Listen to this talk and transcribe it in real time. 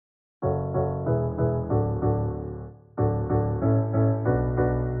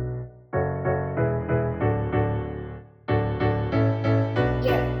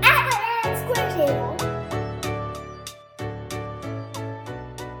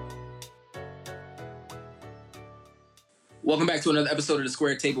Welcome back to another episode of The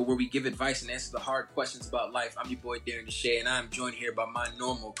Square Table, where we give advice and answer the hard questions about life. I'm your boy, Darren Deshay, and I'm joined here by my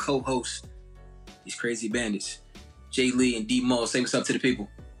normal co-host, these crazy bandits, Jay Lee and D Mo. Say what's up to the people.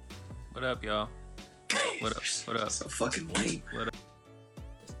 What up, y'all? What up? What up? So fucking lame. What up?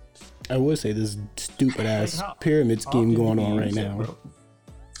 I would say this stupid ass pyramid scheme going on right now. Bro?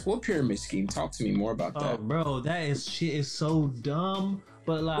 What pyramid scheme? Talk to me more about that. Oh, bro, that is shit is so dumb.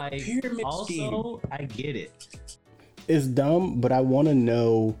 But like, also, scheme? I get it. It's dumb, but I want to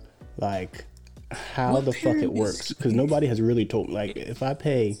know like how What the fuck it pyramid works, because scheme? nobody has really told me. Like, if I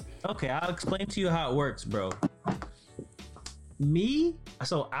pay, Okay, I'll explain to you how it works, bro.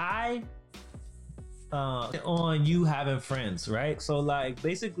 I on you having friends, right? So like,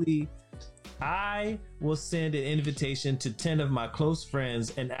 basically, I will send an invitation to 10 of my close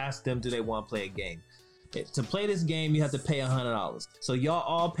friends and ask them, do they want to play a game? To play this game, you have to pay $100. So y'all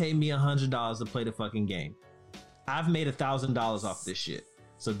all pay me $100 to play the fucking game. I've made $1,000 off this shit.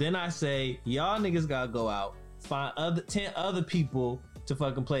 So then I say, y'all niggas gotta go out, find 10 other people to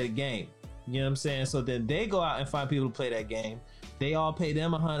fucking play the game. You know what I'm saying? So then they go out and find people to play that game. They all pay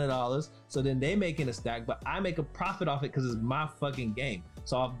them $100. So then they making a stack, but I make a profit off it because it's my fucking game.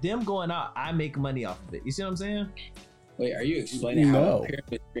 So off them going out, I make money off of it. You see what I'm saying? Wait, are you explaining how No. a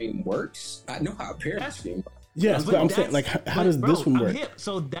pyramid scheme works? I know how a pyramid scheme works. yes, but I'm saying, like, how does this one I'm work? hip.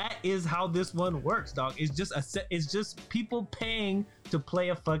 So that is how this one works, dog. It's just people paying to play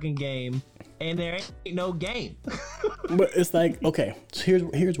a fucking game, and there ain't no game. But it's like, okay, so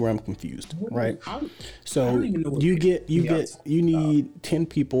here's where I'm confused, right? I So don't even know what you pyramid you need 10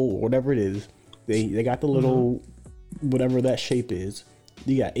 people, or whatever it is. They got the little whatever that shape is.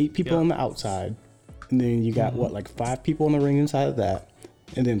 You got 8 people on the outside, and then you got what, like 5 people in the ring inside of that,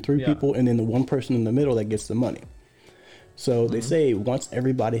 and then 3 people, and then the one person in the middle that gets the money. So they say once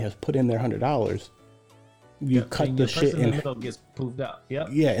everybody has put in their $100, you cut the shit in the in. middle gets poofed out. Yep.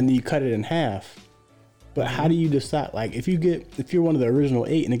 Yeah, and then you cut it in half. But how do you decide? Like, if you're one of the original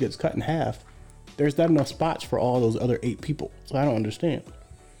 8 and it gets cut in half, there's not enough spots for all those other 8 people. So I don't understand.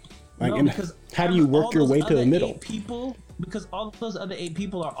 Like, No, and because how do you work all your those way to other the middle? 8 people, because all of those other 8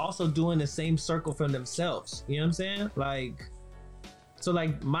 people are also doing the same circle for themselves. You know what I'm saying? Like, so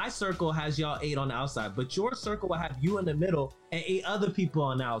like my circle has y'all 8 on the outside, but your circle will have you in the middle and 8 other people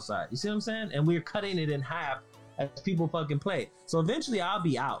on the outside. You see what I'm saying? And we're cutting it in half as people fucking play. So eventually I'll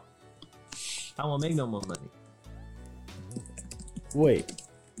be out. I won't make no more money. Wait,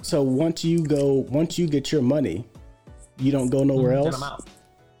 so once you get your money, you don't go nowhere Then else? I'm out.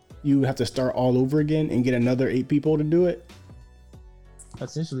 You have to start all over again and get another 8 people to do it?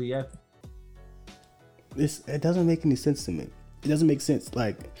 Essentially, yeah. It doesn't make any sense to me. It doesn't make sense.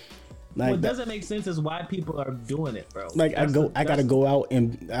 Like What doesn't make sense is why people are doing it, bro. like I gotta go out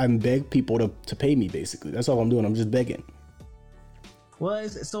and beg people to pay me, basically. That's all I'm doing. I'm just begging. Well,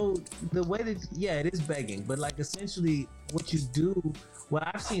 so the way that, yeah, it is begging, but like essentially what you do, what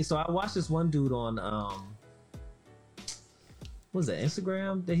I've seen, so I watched this one dude on, what was that,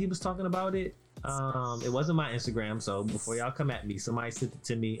 Instagram, that he was talking about it. It wasn't my Instagram, so before y'all come at me, somebody sent it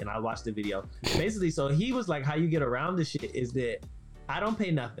to me and I watched the video. Basically, so he was like, how you get around this shit is that I don't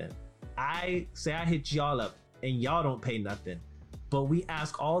pay nothing. I say I hit y'all up and y'all don't pay nothing, but we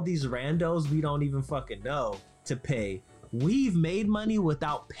ask all these randos we don't even fucking know to pay. We've made money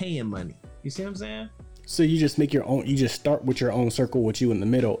without paying money. You see what I'm saying? So you just make your own. You just start with your own circle with you in the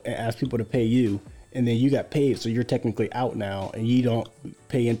middle and ask people to pay you, and then you got paid. So you're technically out now, and you don't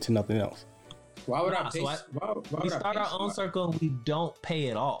pay into nothing else. Why would I Nah, pay? so why we would I start pay our own somebody? circle and we don't pay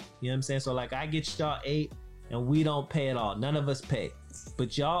at all. You know what I'm saying? So like I get y'all 8 and we don't pay at all. None of us pay.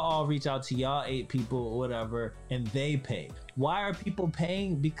 But y'all all reach out to y'all 8 people or whatever and they pay. Why are people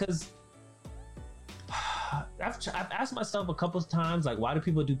paying? Because I've asked myself a couple of times, like, why do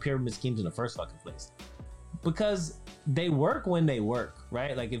people do pyramid schemes in the first fucking place? Because they work when they work,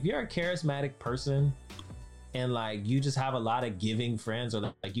 right? Like if you're a charismatic person and like you just have a lot of giving friends, or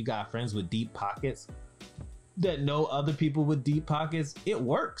like you got friends with deep pockets that know other people with deep pockets, it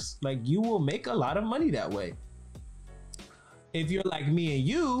works. Like you will make a lot of money that way. If you're like me and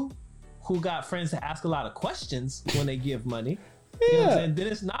you, who got friends to ask a lot of questions when they give money, you know what I'm saying, then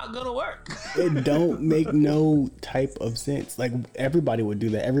it's not gonna work. It don't make no type of sense. Like, everybody would do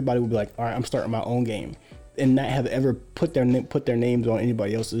that. Everybody would be like, all right, I'm starting my own game, and not have ever put their names on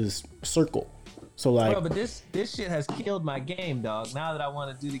anybody else's circle. So like, Bro, but this shit has killed my game, dog. Now that I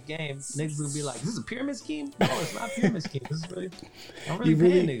want to do the game, niggas will be like, "This is a pyramid scheme." No, it's not a pyramid scheme. This is really, I'm really you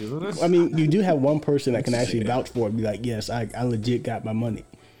paying really, niggas. I mean, you do have one person that can actually vouch for it. Be like, yes, I legit got my money.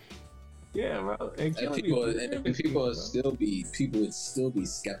 Yeah, bro. And people would still be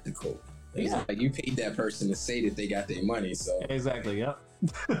skeptical. It's Yeah. like you paid that person to say that they got their money, so Exactly. Yep.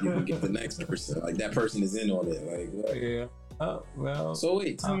 you can get the next person. Like that person is in on it. Like what? Yeah. Oh well. So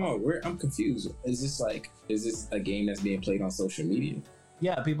wait, time out. I'm confused. Is this a game that's being played on social media?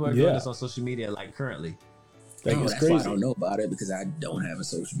 Yeah, people are doing this on social media like currently. Like, No, it's that's why I crazy. don't know about it because I don't have a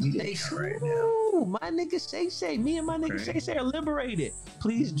social media Hey, account right now. Ooh, my nigga Shay, me and my nigga Okay. Shay are liberated.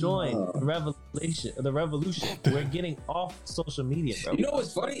 Please join the revolution. We're getting off social media, bro. You know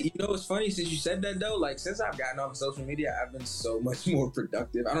what's funny? Since you said that though, like since I've gotten off social media, I've been so much more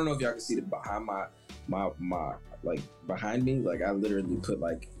productive. I don't know if y'all can see the behind my like behind me. Like I literally put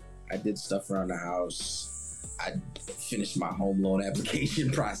like I did stuff around the house. I finished my home loan application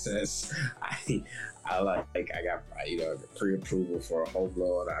process. I got pre-approval for a home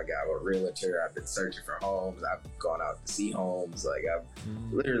loan. I got a realtor. I've been searching for homes. I've gone out to see homes. Like I've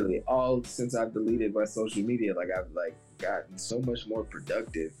literally all since I've deleted my social media. Like I've like gotten so much more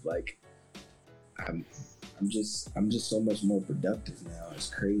productive. Like I'm just so much more productive now. It's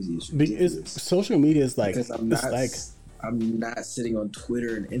crazy. It's ridiculous. Because social media is like, Because I'm not sitting on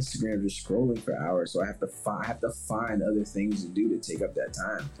Twitter and Instagram just scrolling for hours, so I have to find other things to do to take up that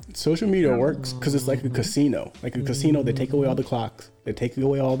time. social media works because it's like a casino. Like a casino, they take away all the clocks, they take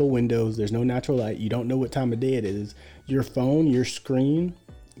away all the windows. There's no natural light. You don't know what time of day it is. Your phone, your screen,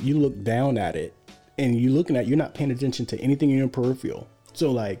 you look down at it, and you're not paying attention to anything in your peripheral.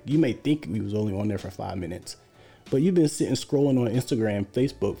 So like you may think we was only on there for 5 minutes, but you've been sitting scrolling on Instagram,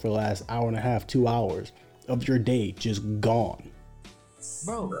 Facebook for the last hour and a half, 2 hours of your day just gone.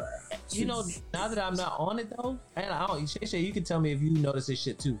 Bro, you know, now that I'm not on it though, and I don't, Shay, you can tell me if you notice this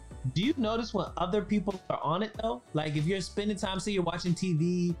shit too. Do you notice when other people are on it though? Like if you're spending time, say you're watching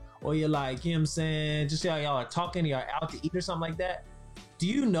TV, or you're like, you know what I'm saying, just y'all are talking, you're out to eat or something like that. Do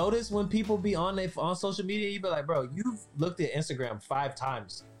you notice when people be on social media, you be like, bro, you've looked at Instagram 5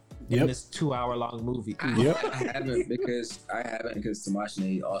 times in this 2-hour-long movie? I haven't because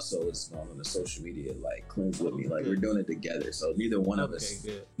Tamashne also is going on the social media like cleanse with me. Like we're doing it together. So neither one of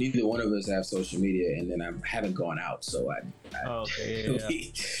us have social media, and then I haven't gone out. So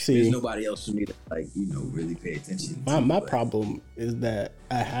there's nobody else for me to really pay attention. My problem is that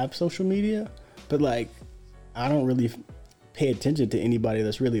I have social media, but like I don't really pay attention to anybody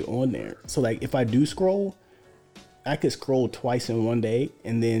that's really on there. So like if I do scroll, I could scroll twice in one day,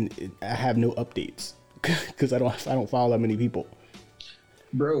 and then I have no updates because I don't follow that many people.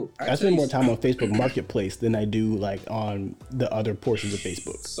 Bro, I spend more time on Facebook Marketplace than I do like on the other portions of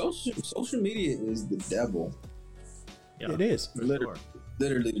Facebook. Social media is the devil. Yeah, it is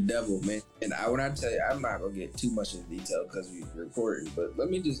literally the devil, man. And when I tell you, I'm not gonna get too much into detail because we're recording, but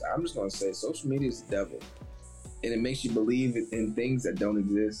I'm just gonna say, social media is the devil, and it makes you believe in things that don't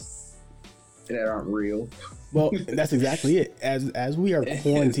exist, that aren't real. Well, that's exactly it. As we are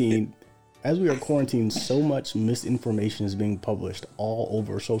quarantined, so much misinformation is being published all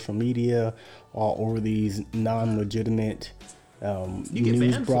over social media, all over these non-legitimate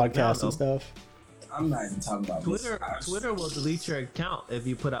news broadcasts and stuff. I'm not even talking about Twitter will delete your account if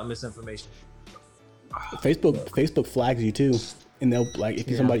you put out misinformation. Facebook flags you too, and they'll like if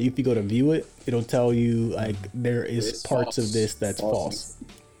you go to view it, it'll tell you like there is parts of this that's false.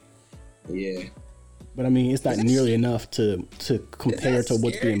 Yeah. But I mean, it's not nearly enough to compare to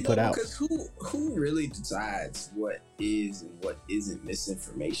what's being put out. Because who really decides what is and what isn't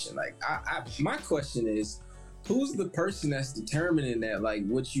misinformation? Like, my question is, who's the person that's determining that? Like,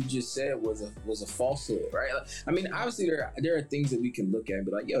 what you just said was a falsehood, right? Like, I mean, obviously there are things that we can look at and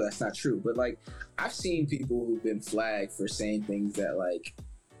be like, yo, that's not true. But like, I've seen people who've been flagged for saying things that like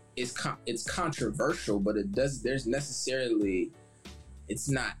it's controversial, but it's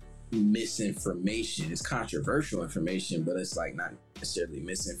not misinformation. It's controversial information, but it's like not necessarily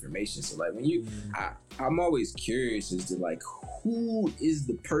misinformation. So like when I'm always curious as to like who is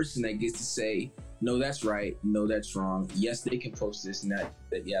the person that gets to say no, that's right, no, that's wrong, yes, they can post this and that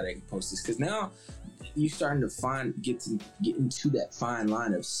yeah, they can post this, because now you're starting to get into that fine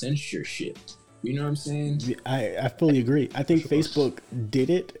line of censorship. You know what I'm saying? I fully agree. I think Facebook did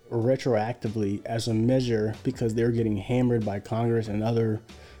it retroactively as a measure because they're getting hammered by Congress and other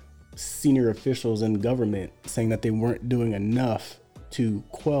senior officials in government saying that they weren't doing enough to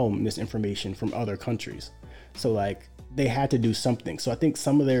quell misinformation from other countries. So like they had to do something. So I think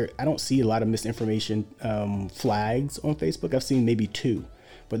I don't see a lot of misinformation flags on Facebook. I've seen maybe 2,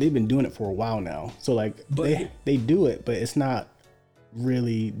 but they've been doing it for a while now. So like they do it, but it's not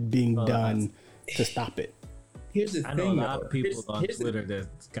really being done to stop it. Here's the thing. I know a lot of people on Twitter that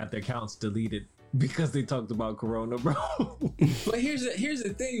got their accounts deleted because they talked about Corona, bro. But here's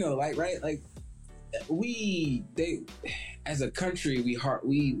the thing though, like, right? Like as a country, we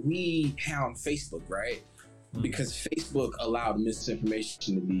hound Facebook, right? Because Facebook allowed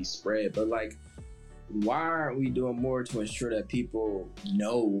misinformation to be spread. But like, why aren't we doing more to ensure that people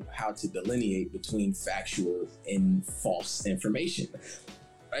know how to delineate between factual and false information?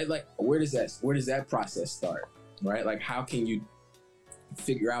 Right? Like, where does that process start? Right? Like, how can you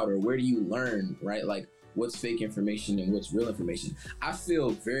figure out, or where do you learn, right? Like, what's fake information and what's real information? I feel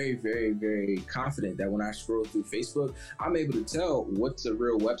very, very, very confident that when I scroll through Facebook, I'm able to tell what's a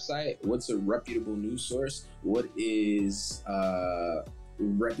real website, what's a reputable news source, what is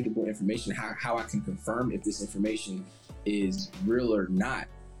reputable information, how I can confirm if this information is real or not.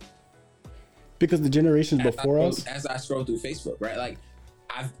 Because the generations before us, as I scroll through Facebook, right? Like,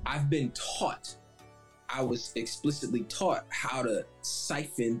 I've been taught, I was explicitly taught how to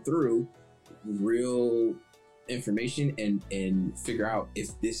siphon through real information and figure out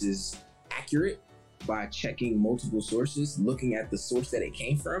if this is accurate by checking multiple sources, looking at the source that it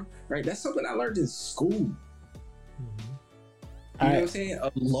came from, right? That's something I learned in school. You know what I'm saying?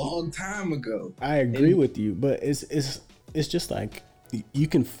 A long time ago. I agree with you, but it's just like, you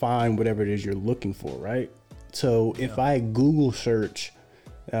can find whatever it is you're looking for, right? So if I Google search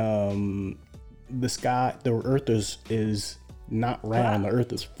the earth is not round, the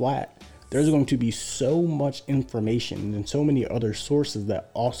earth is flat, there's going to be so much information and so many other sources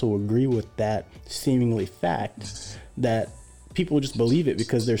that also agree with that seemingly fact that people just believe it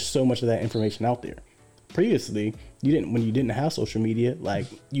because there's so much of that information out there. Previously, when you didn't have social media, like,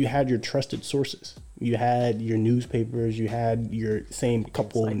 you had your trusted sources. You had your newspapers, you had your same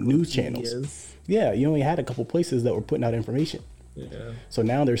couple news channels. Yeah, you only had a couple places that were putting out information. Yeah. So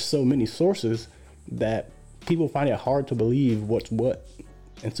now there's so many sources that people find it hard to believe what's what.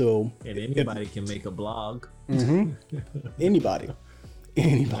 And so anybody can make a blog. Anybody.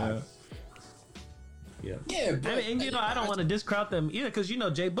 Yeah. But, I mean, I don't want to discount them either, because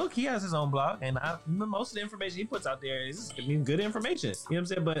Jay Book, he has his own blog, and most of the information he puts out there is, good information. You know what I'm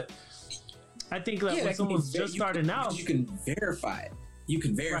saying? But I think when someone's just starting out, you can verify it. You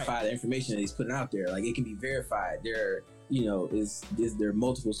can verify the information that he's putting out there. Like, it can be verified. There, is there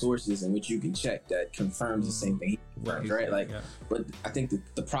multiple sources in which you can check that confirms the same thing he confirms, right? Like, but I think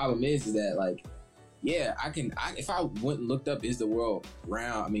the problem is that, like, yeah, if I went and looked up, is the world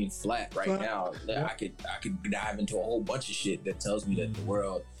round, flat now, I could dive into a whole bunch of shit that tells me that the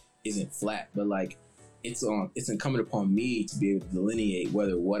world isn't flat. But like, it's incumbent upon me to be able to delineate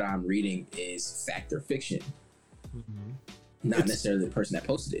whether what I'm reading is fact or fiction. Not necessarily the person that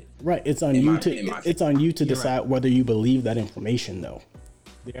posted it. Right. It's on you to decide whether you believe that information, though.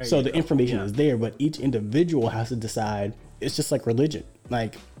 So the information is there, but each individual has to decide. It's just like religion.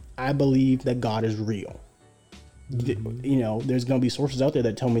 Like, I believe that God is real. There's going to be sources out there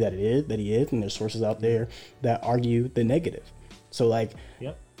that tell me that he is, and there's sources out there that argue the negative. So like,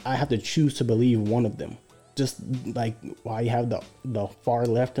 I have to choose to believe one of them. Just like why you have the far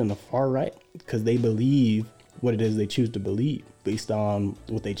left and the far right, because they believe what it is they choose to believe based on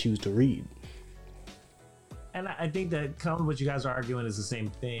what they choose to read. And I think that kind of what you guys are arguing is the same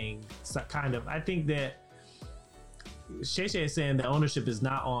thing. So kind of, I think that Shay is saying that ownership is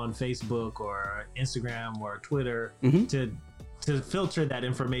not on Facebook or Instagram or Twitter to filter that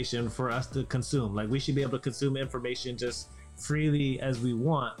information for us to consume. Like, we should be able to consume information just freely as we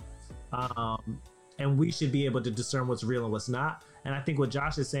want, and we should be able to discern what's real and what's not. And I think what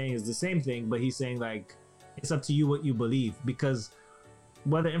Josh is saying is the same thing, but he's saying, like, it's up to you what you believe, because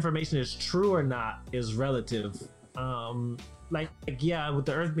whether information is true or not is relative. With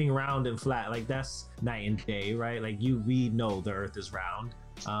the earth being round and flat, like, that's night and day, right? Like, we know the earth is round.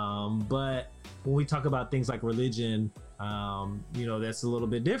 But when we talk about things like religion, that's a little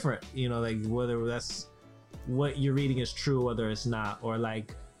bit different, like whether that's what you're reading is true, whether it's not, or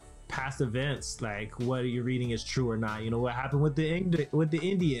like past events, like what you're reading is true or not. What happened with the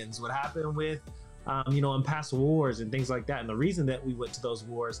Indians, what happened with, in past wars and things like that. And the reason that we went to those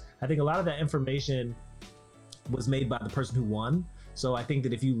wars, I think a lot of that information was made by the person who won. So I think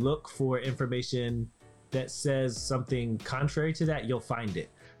that if you look for information that says something contrary to that, you'll find it.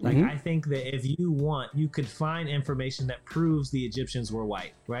 Like, I think that if you want, you could find information that proves the Egyptians were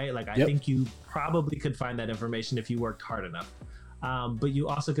white, right? Like, I think you probably could find that information if you worked hard enough. But you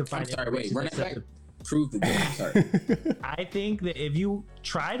also could find information that prove the sorry. I think that if you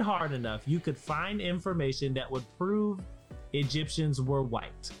tried hard enough, you could find information that would prove Egyptians were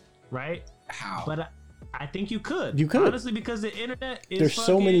white, right? How? But I think you could. Honestly, because the internet is there's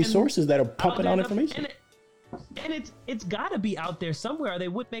so many sources that are pumping out information. And it's gotta be out there somewhere. They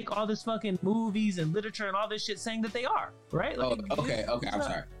would make all this fucking movies and literature and all this shit saying that they are, right? Like, okay. I'm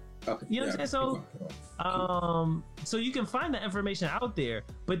sorry. Okay. You know what I'm saying? So, so you can find that information out there,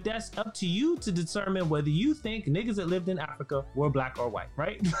 but that's up to you to determine whether you think niggas that lived in Africa were black or white,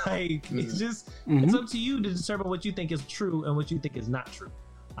 right? Like, it's just, it's up to you to determine what you think is true and what you think is not true.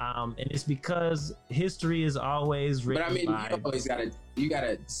 And it's because history is always written. But I mean, by... you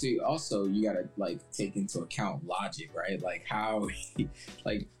gotta see. Also, you gotta like take into account logic, right? Like how,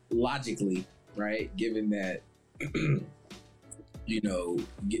 like logically, right? Given that, you know,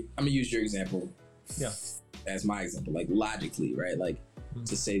 I'm gonna use your example, as my example. Like logically, right? Like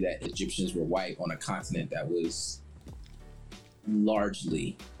to say that Egyptians were white on a continent that was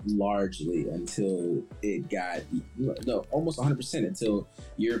largely until it got almost 100% until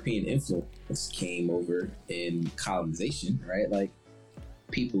European influence came over in colonization, right? Like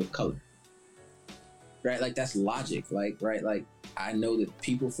people of color, right? Like that's logic, like, right? Like I know that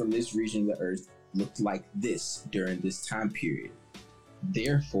people from this region of the earth looked like this during this time period,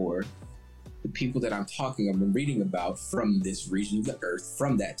 therefore the people that I'm reading about from this region of the earth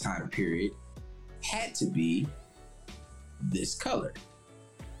from that time period had to be this color.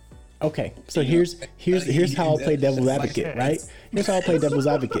 Okay, so here's how I'll play devil's advocate, right? Here's how I'll play devil's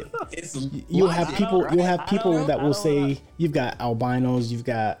advocate. You'll have people that will say you've got albinos, you've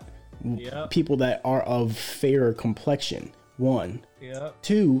got people that are of fairer complexion. One,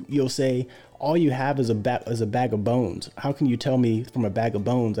 two, you'll say all you have is a bag of bones. How can you tell me from a bag of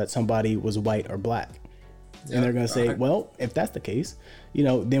bones that somebody was white or black? And they're going to say, well, if that's the case, you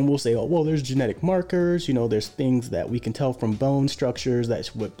know, then we'll say, oh, well, there's genetic markers, you know, there's things that we can tell from bone structures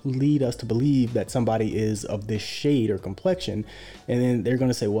that would lead us to believe that somebody is of this shade or complexion. And then they're going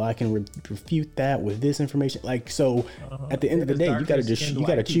to say, well, I can refute that with this information. Like, so at the end of the day, you got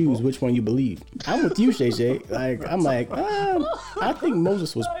to choose which one you believe. I'm with you, Shay Shay. Like, I'm like, I think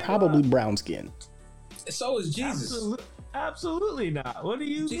Moses was probably brown skinned. So is Jesus. Absolutely not. What do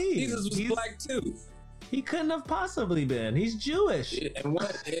you mean? Jesus was black too. He couldn't have possibly been. He's Jewish. And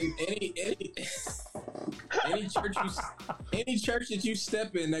any church that you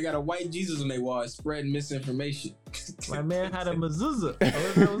step in, they got a white Jesus on their wall, is spreading misinformation. My man had a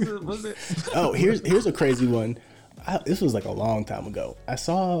mezuzah. Was it? Oh, here's a crazy one. This was like a long time ago. I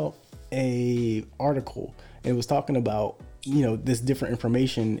saw a article and it was talking about, you know, this different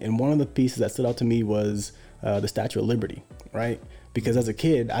information, and one of the pieces that stood out to me was the Statue of Liberty, right? Because as a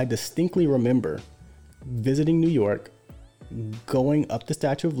kid, I distinctly remember visiting New York, going up the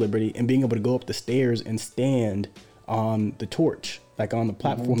Statue of Liberty and being able to go up the stairs and stand on the torch, like on the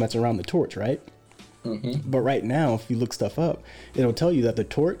platform that's around the torch, right? But right now, if you look stuff up, it'll tell you that the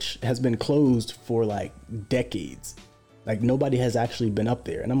torch has been closed for like decades. Like nobody has actually been up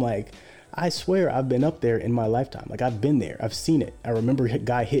there. And I'm like, I swear I've been up there in my lifetime. Like I've been there. I've seen it. I remember a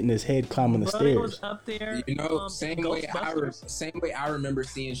guy hitting his head climbing the stairs. Was up there, you know, same way I remember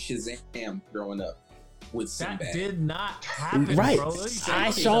seeing Shazam growing up. With Sinbad. That did not happen, right? Bro.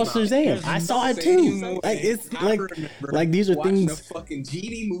 I saw Shazam. I saw it too. Like it's like these are things. A fucking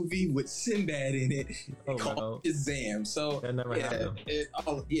genie movie with Sinbad in it called Shazam. So that never happened.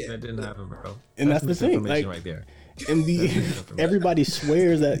 That didn't happen, bro. And that's the thing, like right there. And everybody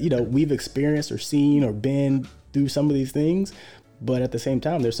swears that, you know, we've experienced or seen or been through some of these things, but at the same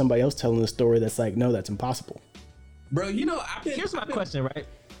time, there's somebody else telling a story that's like, no, that's impossible. Bro, you know, here's my question, right?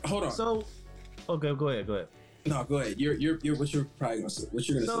 Hold on. So. Okay, go ahead. No, go ahead. You're what you're probably gonna say. What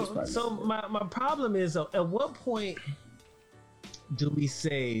you're gonna say. So my problem is, at what point do we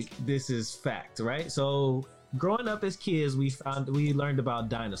say this is fact, right? So growing up as kids, we learned about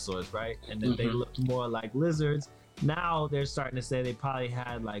dinosaurs, right? And then they looked more like lizards. Now they're starting to say they probably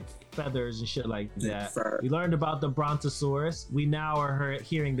had like feathers and shit like that. We learned about the Brontosaurus. We now are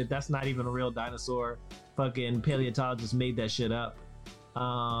hearing that that's not even a real dinosaur. Fucking paleontologists made that shit up.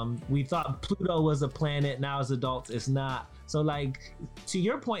 We thought Pluto was a planet. Now as adults it's not. So like, to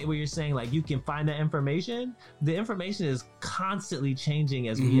your point where you're saying like you can find that information, the information is constantly changing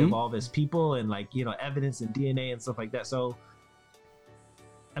as we evolve as people, and like, you know, evidence and DNA and stuff like that. So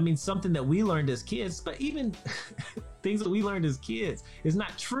I mean, something that we learned as kids, but even things that we learned as kids is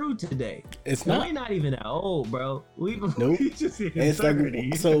not true today. It's not. We're not even that old, bro. We just hit it's 30.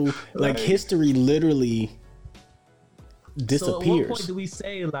 Like, so like history literally disappears. So at what point do we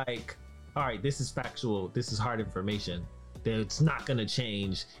say like, all right, this is factual, this is hard information, that it's not going to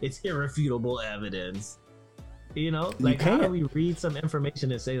change, it's irrefutable evidence, you know? Like, how do we read some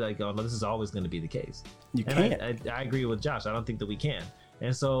information and say like, oh no, this is always going to be the case? You can't. I agree with Josh. I don't think that we can.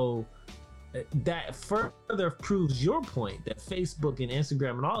 And so that further proves your point that Facebook and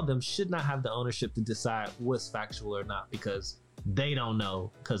Instagram and all of them should not have the ownership to decide what's factual or not, because they don't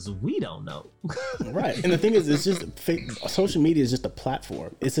know because we don't know. Right. And the thing is, it's just social media is just a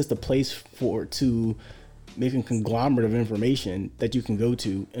platform. It's just a place to make a conglomerate of information that you can go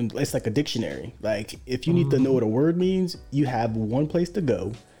to, and it's like a dictionary. Like if you need to know what a word means, you have one place to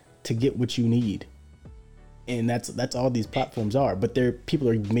go to get what you need. And that's all these platforms are. But people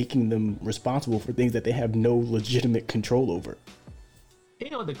are making them responsible for things that they have no legitimate control over.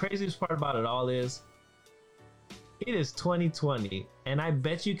 You know what the craziest part about it all is? It is 2020, and I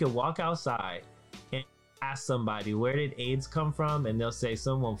bet you could walk outside and ask somebody, where did AIDS come from? And they'll say,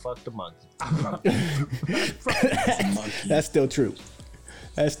 someone fucked a monkey. That's still true.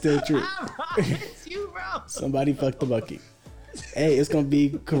 That's still true. It's you, bro. Somebody fucked a monkey. Hey, it's going to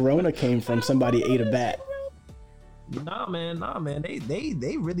be Corona came from somebody ate a bat. Nah, man.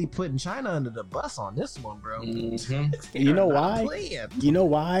 They really putting China under the bus on this one, bro. Mm-hmm. You know why? You know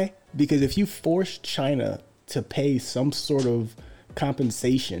why? Because if you force China to pay some sort of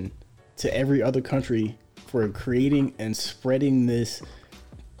compensation to every other country for creating and spreading this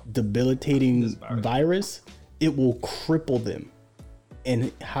debilitating virus, it will cripple them.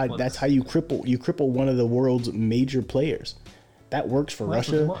 And that's how you cripple one of the world's major players. That works for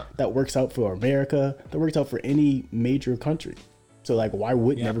Russia. That works out for America. That works out for any major country. So like, why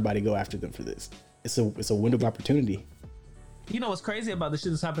wouldn't everybody go after them for this? It's a window of opportunity. You know what's crazy about the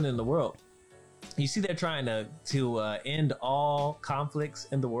shit that's happening in the world? You see, they're trying to end all conflicts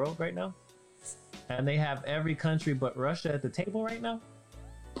in the world right now, and they have every country but Russia at the table right now.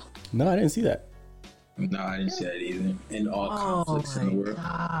 No, I didn't see that. No, I didn't see that either. End all conflicts in the world.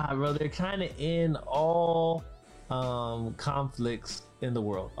 God, bro, they're trying to end all conflicts in the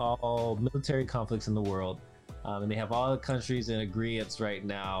world, all military conflicts in the world, and they have all the countries in agreement right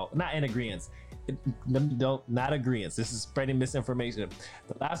now. Not in agreement. Not agreements. This is spreading misinformation.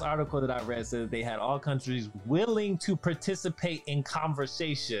 The last article that I read said they had all countries willing to participate in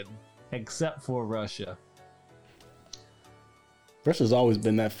conversation except for Russia. Russia's always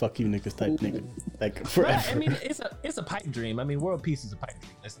been that fuck you niggas type nigga, like forever. Right? I mean, it's a pipe dream. I mean, world peace is a pipe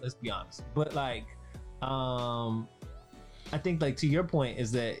dream. Let's be honest. But like, I think like to your point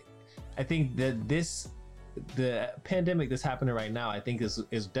is that I think that the pandemic that's happening right now, I think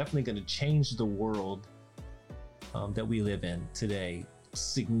is definitely going to change the world that we live in today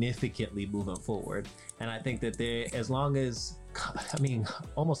significantly moving forward. And I think that as long as, I mean,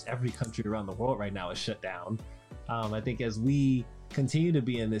 almost every country around the world right now is shut down. I think as we continue to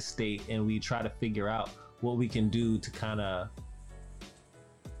be in this state and we try to figure out what we can do to kind of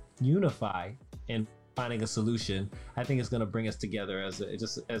unify and finding a solution, I think it's going to bring us together as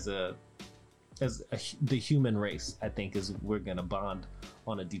the human race. I think we're gonna bond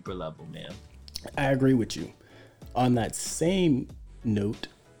on a deeper level, man. I agree with you. On that same note,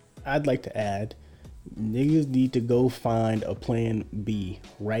 I'd like to add, niggas need to go find a plan B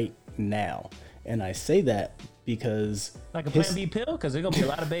right now. And I say that because like a plan B pill, because there's gonna be a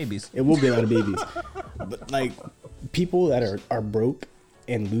lot of babies. It will be a lot of babies. But like people that are broke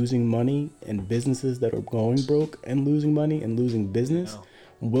and losing money, and businesses that are going broke and losing money and losing business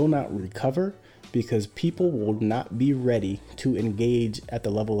will not recover, because people will not be ready to engage at the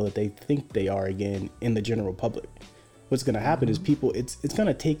level that they think they are again in the general public. What's going to happen is it's going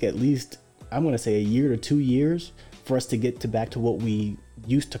to take at least, I'm going to say, a year to 2 years for us to get back to what we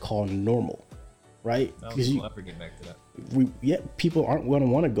used to call normal, right? We'll never get back to that. People aren't going to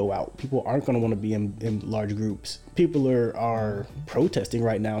want to go out. People aren't going to want to be in large groups. People are protesting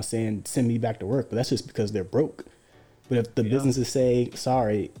right now saying, send me back to work, but that's just because they're broke. But if the businesses say,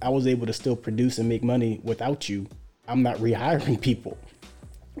 sorry, I was able to still produce and make money without you, I'm not rehiring people.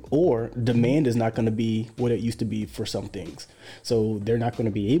 Or demand is not going to be what it used to be for some things. So they're not going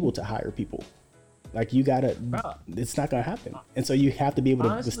to be able to hire people. Like it's not going to happen. And so you have to be able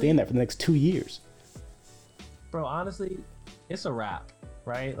to withstand that for the next 2 years. Bro, honestly, it's a wrap,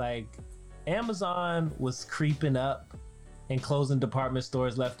 right? Like Amazon was creeping up and closing department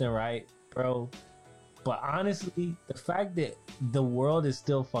stores left and right, bro. But honestly, the fact that the world is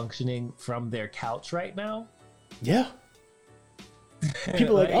still functioning from their couch right now. Yeah.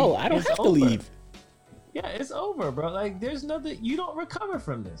 People are like, oh, I don't have to leave. Yeah, it's over, bro. Like, there's nothing, you don't recover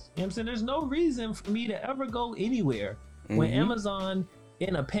from this. You know what I'm saying? There's no reason for me to ever go anywhere when Amazon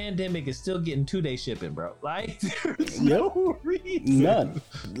in a pandemic is still getting 2-day shipping, bro. Like, there's no reason. None.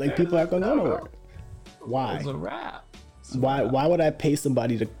 Like, people aren't going to go nowhere. Why? It's a wrap. Why would I pay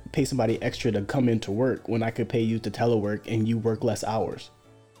somebody extra to come into work when I could pay you to telework and you work less hours?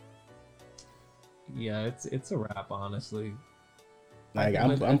 Yeah, it's a wrap, honestly. Like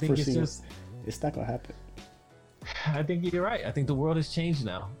I'm foreseeing it's not gonna happen. I think you're right. I think the world has changed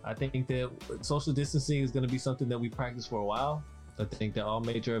now. I think that social distancing is going to be something that we practice for a while. I think that all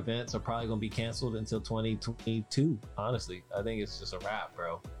major events are probably going to be canceled until 2022. Honestly, I think it's just a wrap,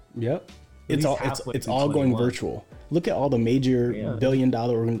 bro. Yep. It's all going virtual. Look at all the major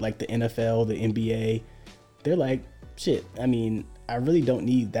billion-dollar, like the NFL, the NBA. They're like, shit. I mean, I really don't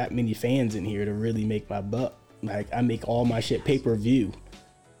need that many fans in here to really make my buck. Like, I make all my shit pay-per-view.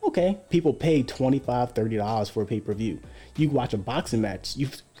 Okay, people pay $25, $30 for a pay-per-view. You watch a boxing match.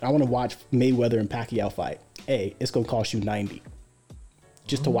 I want to watch Mayweather and Pacquiao fight. Hey, it's gonna cost you $90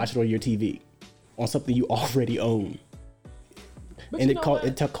 just to watch it on your TV on something you already own. But and it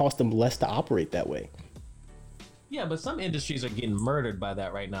cost them less to operate that way. Yeah, but some industries are getting murdered by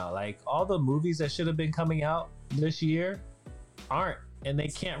that right now. Like all the movies that should have been coming out this year aren't, and they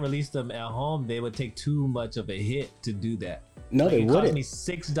can't release them at home. They would take too much of a hit to do that. No, like they wouldn't. Cost me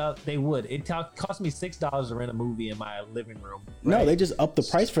 $6. They would. It cost me $6 to rent a movie in my living room. Right? No, they just upped the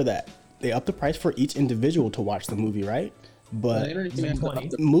price for that. They upped the price for each individual to watch the movie, right? But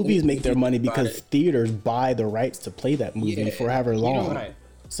movies make their money because theaters buy the rights to play that movie for however long.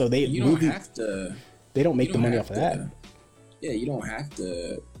 So they don't make the money off of that. Yeah, you don't have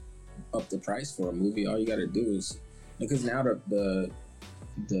to up the price for a movie. All you got to do is, because now the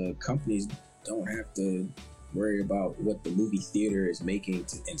companies don't have to worry about what the movie theater is making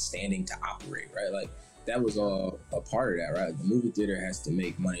and standing to operate, right? Like that was all a part of that, right? The movie theater has to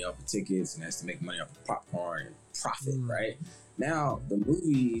make money off of tickets and has to make money off of popcorn and profit, right? Now the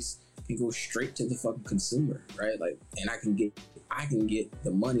movies can go straight to the fucking consumer, right? Like, and I can get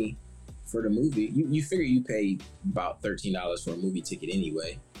the money for the movie. You figure you pay about $13 for a movie ticket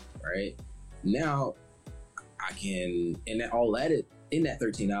anyway, right? Now I can, and that all added in that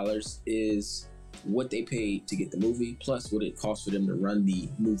 $13 is what they paid to get the movie plus what it costs for them to run the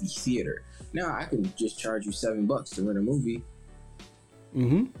movie theater. Now I can just charge you $7 to rent a movie.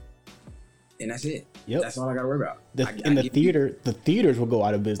 Mm-hmm. And that's it. Yep. That's all I gotta worry about. The theaters will go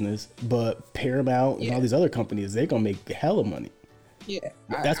out of business, but Paramount and all these other companies, they're gonna make hella money. Yeah.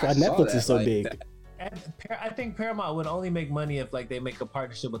 That's why Netflix is so big. I think Paramount would only make money if like they make a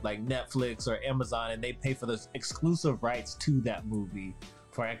partnership with like Netflix or Amazon and they pay for the exclusive rights to that movie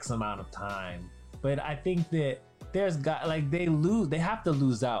for X amount of time. But I think that they have to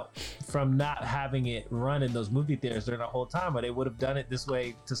lose out from not having it run in those movie theaters during the whole time, or they would have done it this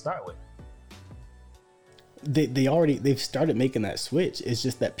way to start with. They've started making that switch. It's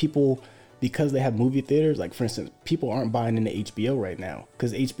just that people, because they have movie theaters, like for instance, people aren't buying into HBO right now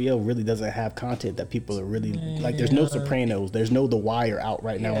because HBO really doesn't have content that people are really like. There's no Sopranos, there's no The Wire out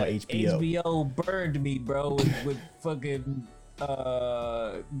right now on HBO. HBO burned me, bro, with fucking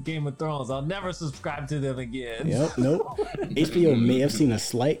Game of Thrones. I'll never subscribe to them again. Yep, nope. HBO may have seen a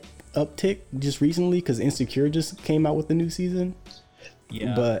slight uptick just recently because Insecure just came out with the new season.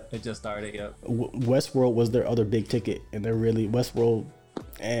 Yeah, but it just started. Yep. Westworld was their other big ticket, and they're really Westworld.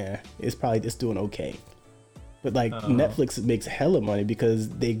 It's probably just doing okay. But like Netflix makes hella money because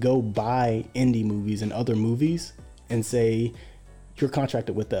they go buy indie movies and other movies and say you're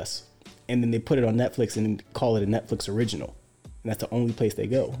contracted with us, and then they put it on Netflix and call it a Netflix original. And that's the only place they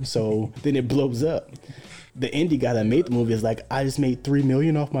go. So then it blows up. The indie guy that made the movie is like, I just made $3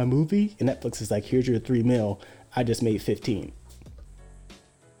 million off my movie. And Netflix is like, here's your $3 million. I just made 15.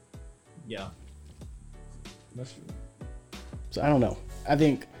 Yeah. That's true. So I don't know. I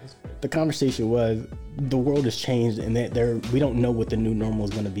think the conversation was the world has changed and that we don't know what the new normal is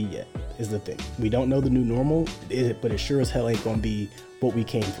going to be yet, is the thing. We don't know the new normal, but it sure as hell ain't going to be what we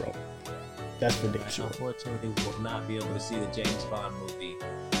came from. That's for damn sure. Unfortunately, we will not be able to see the James Bond movie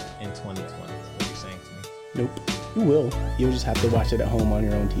in 2020. That's what you're saying to me. Nope. You will. You'll just have to watch it at home on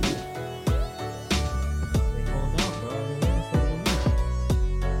your own TV.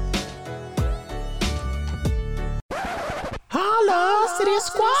 Holla, City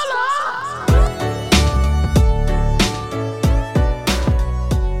Squalor!